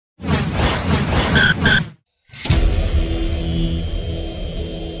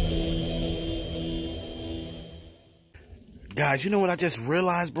Guys, you know what I just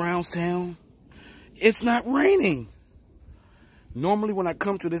realized, Brownstown? It's not raining. Normally when I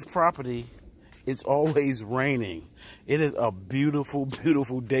come to this property, it's always raining. It is a beautiful,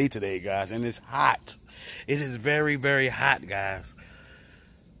 beautiful day today, guys, and it's hot. It is very, very hot, guys.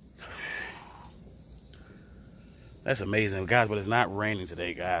 That's amazing, guys, but it's not raining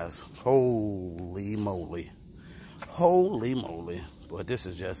today, guys. Holy moly. Holy moly. But this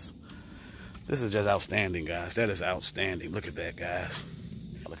is just outstanding, guys. That is outstanding. Look at that, guys.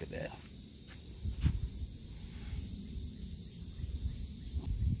 Look at that.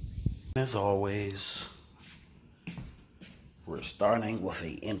 As always, we're starting with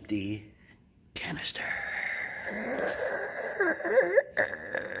an empty canister.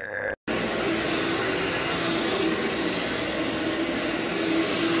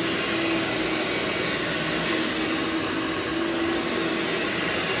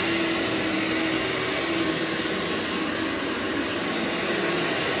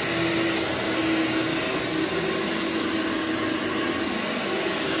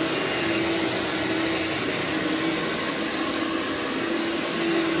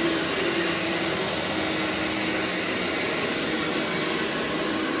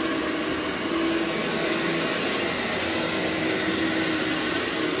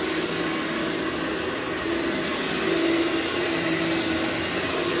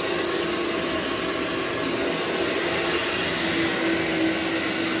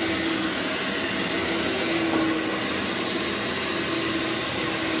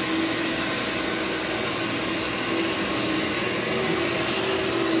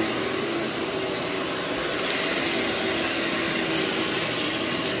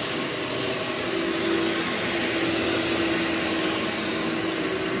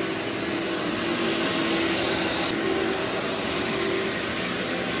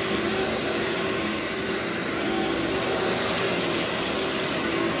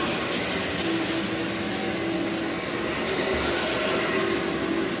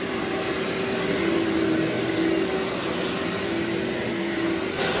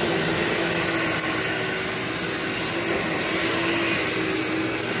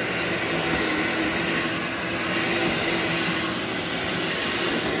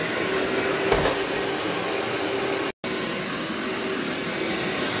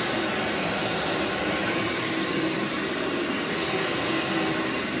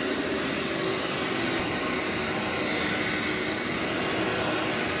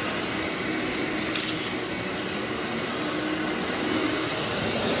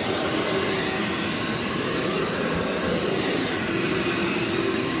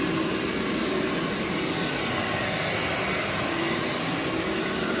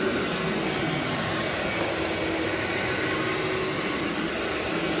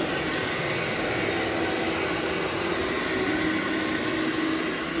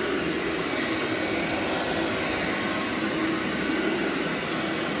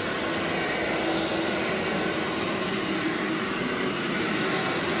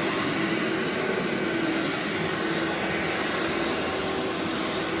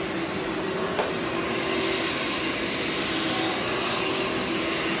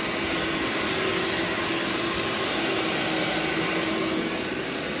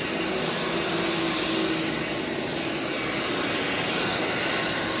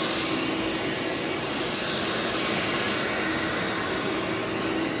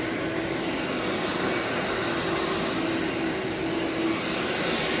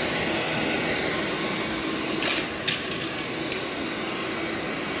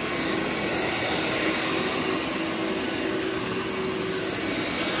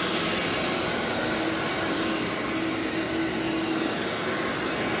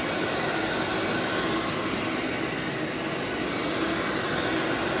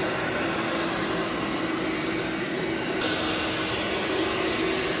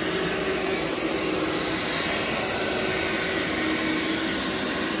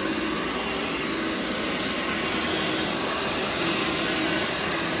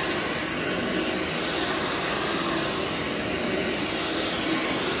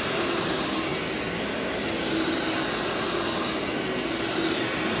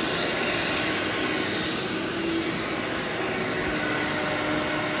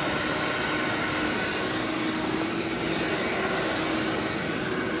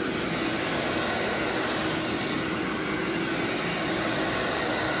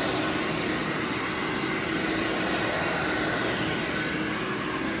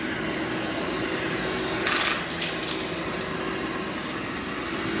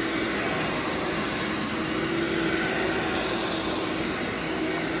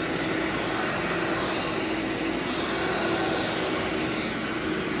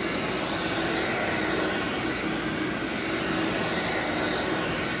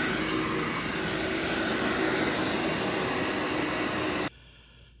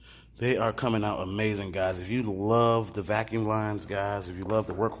 They are coming out amazing, guys. If you love the vacuum lines, guys, if you love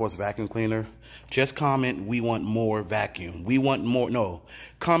the Workhorse vacuum cleaner, just comment, we want more vacuum. We want more, no,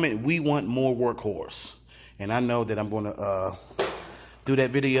 comment, we want more Workhorse. And I know that I'm going to do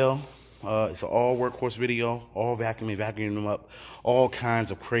that video. It's an all Workhorse video, all vacuuming them up, all kinds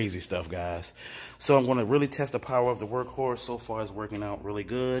of crazy stuff, guys. So I'm going to really test the power of the Workhorse. So far, it's working out really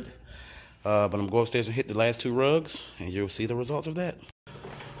good. But I'm going to go upstairs and hit the last 2 rugs, and you'll see the results of that.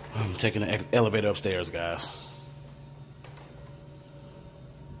 I'm taking the elevator upstairs, guys.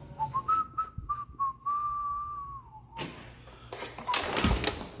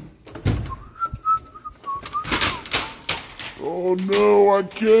 Oh no, I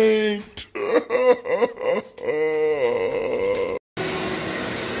can't.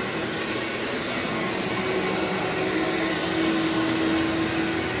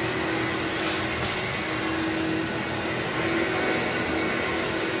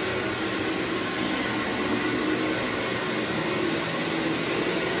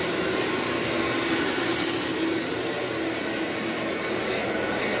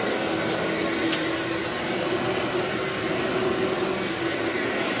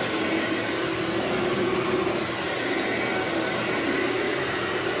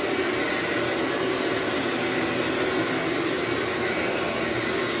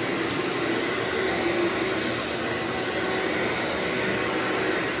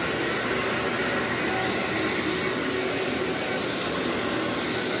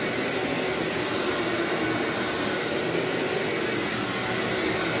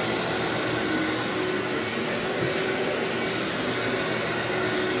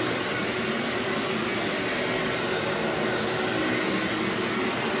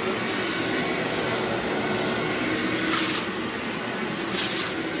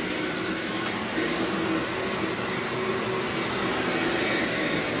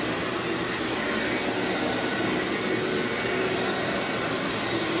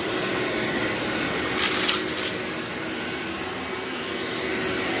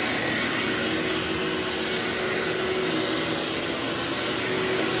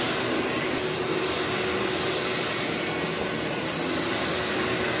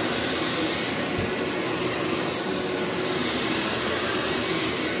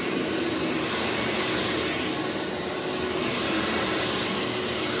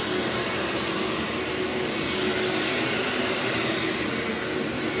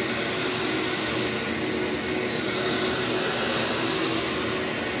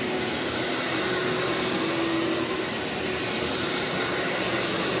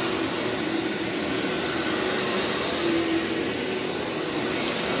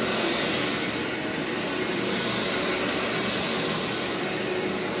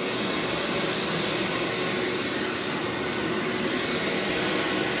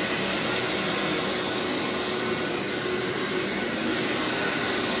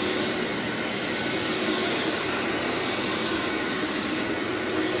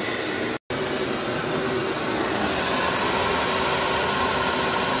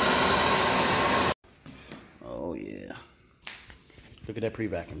 Look at that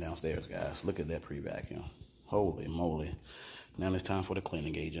pre-vacuum downstairs, guys. Look at that pre-vacuum. Holy moly. Now it's time for the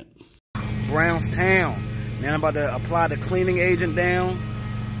cleaning agent. Brownstown. Now I'm about to apply the cleaning agent down.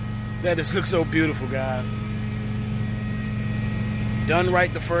 That just looks so beautiful, guys. Done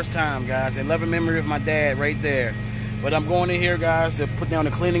right the first time, guys. A loving memory of my dad right there. But I'm going in here, guys, to put down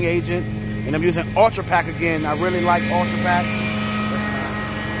the cleaning agent. And I'm using Ultra Pack again. I really like Ultra Pack.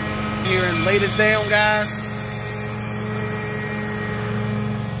 Here and lay this down, guys.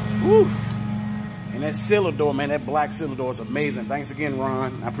 Woo. And that sealer door, man, that black sealer door is amazing. Thanks again,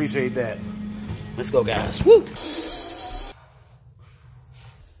 Ron. I appreciate that. Let's go, guys. Woo.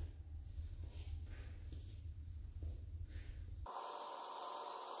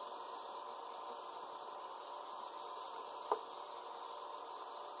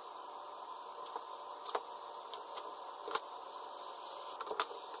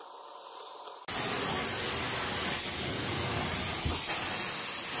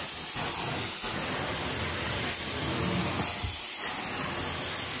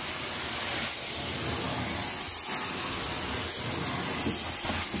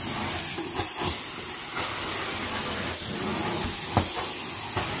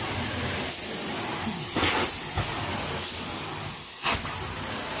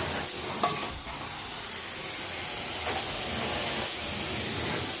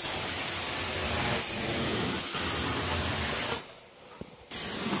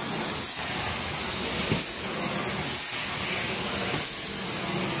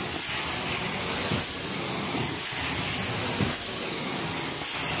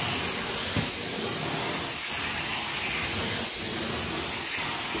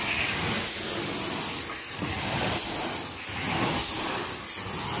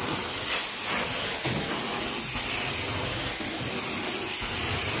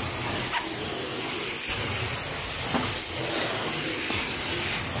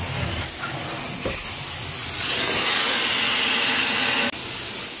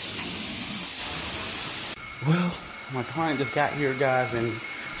 Well, my client just got here, guys, and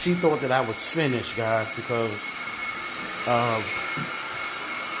she thought that I was finished, guys, because of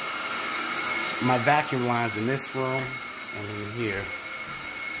my vacuum lines in this room and in here.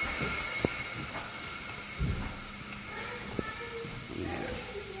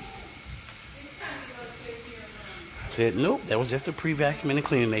 Said, nope, that was just a pre-vacuum and a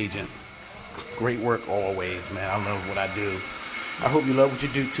cleaning agent. Great work always, man. I love what I do. I hope you love what you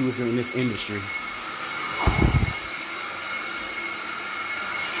do, too, if you're in this industry.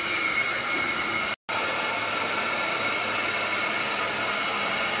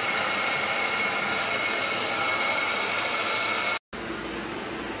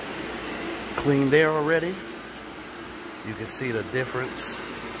 Clean there already. You can see the difference.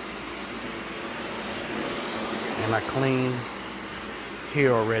 And I cleaned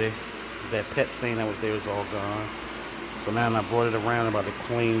here already. That pet stain that was there is all gone. So now I brought it around, I'm about to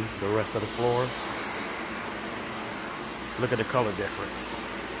clean the rest of the floors. Look at the color difference.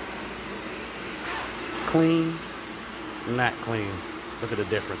 Clean, not clean. Look at the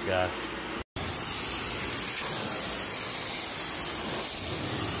difference, guys.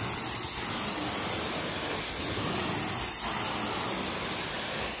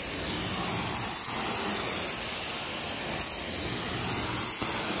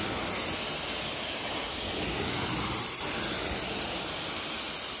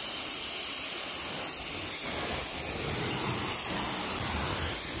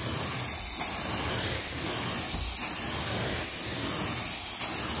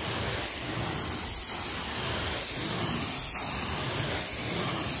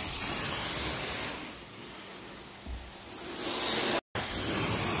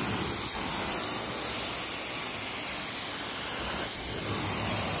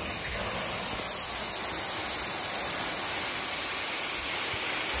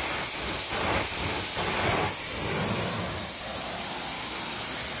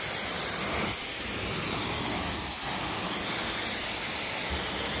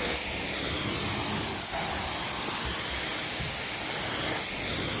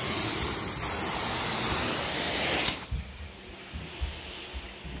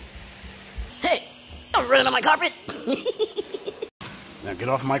 I'm running on my carpet. Now get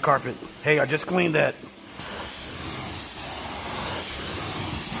off my carpet. Hey, I just cleaned that.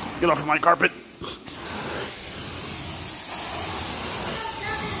 Get off of my carpet.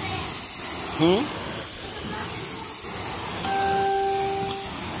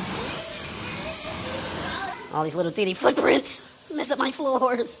 All these little titty footprints mess up my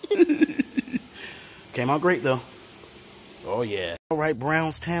floors. Came out great though. Oh yeah. All right,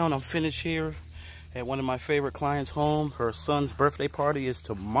 Brownstown, I'm finished here at one of my favorite clients' home. Her son's birthday party is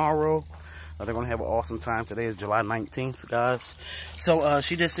tomorrow. They're gonna have an awesome time. Today is July 19th, guys. So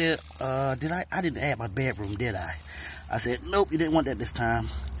she just said, I didn't add my bedroom, did I? I said, nope, you didn't want that this time.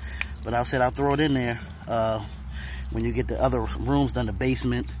 But I said I'll throw it in there. When you get the other rooms done, the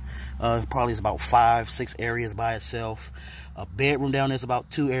basement, probably is about 5-6 areas by itself. A bedroom down there is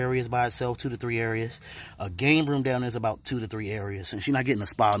about 2 areas by itself, 2 to 3 areas. A game room down there is about 2 to 3 areas. And she's not getting a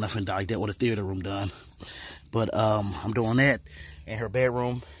spa or nothing like that with a theater room done. But I'm doing that in her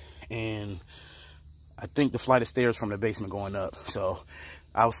bedroom. And I think the flight of stairs from the basement going up. So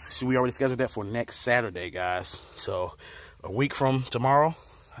we already scheduled that for next Saturday, guys. So a week from tomorrow,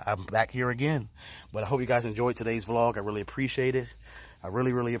 I'm back here again. But I hope you guys enjoyed today's vlog. I really appreciate it. I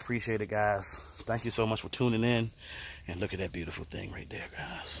really, really appreciate it, guys. Thank you so much for tuning in. And look at that beautiful thing right there,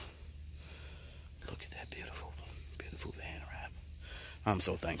 guys. Look at that beautiful, beautiful van wrap. I'm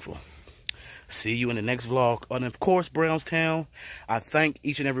so thankful. See you in the next vlog. And of course, Brownstown, I thank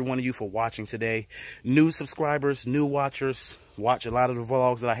each and every one of you for watching today. New subscribers, new watchers, watch a lot of the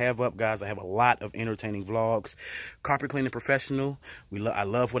vlogs that I have up, guys. I have a lot of entertaining vlogs. Carpet cleaning professional. I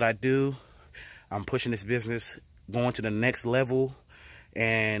love what I do. I'm pushing this business, going to the next level.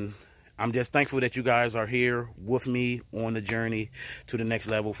 And I'm just thankful that you guys are here with me on the journey to the next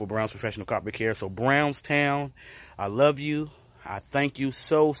level for Brown's Professional Carpet Care. So Brownstown, I love you. I thank you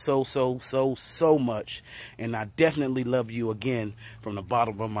so much. And I definitely love you again from the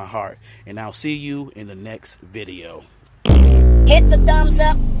bottom of my heart. And I'll see you in the next video. Hit the thumbs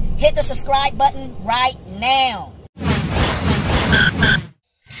up, hit the subscribe button right now.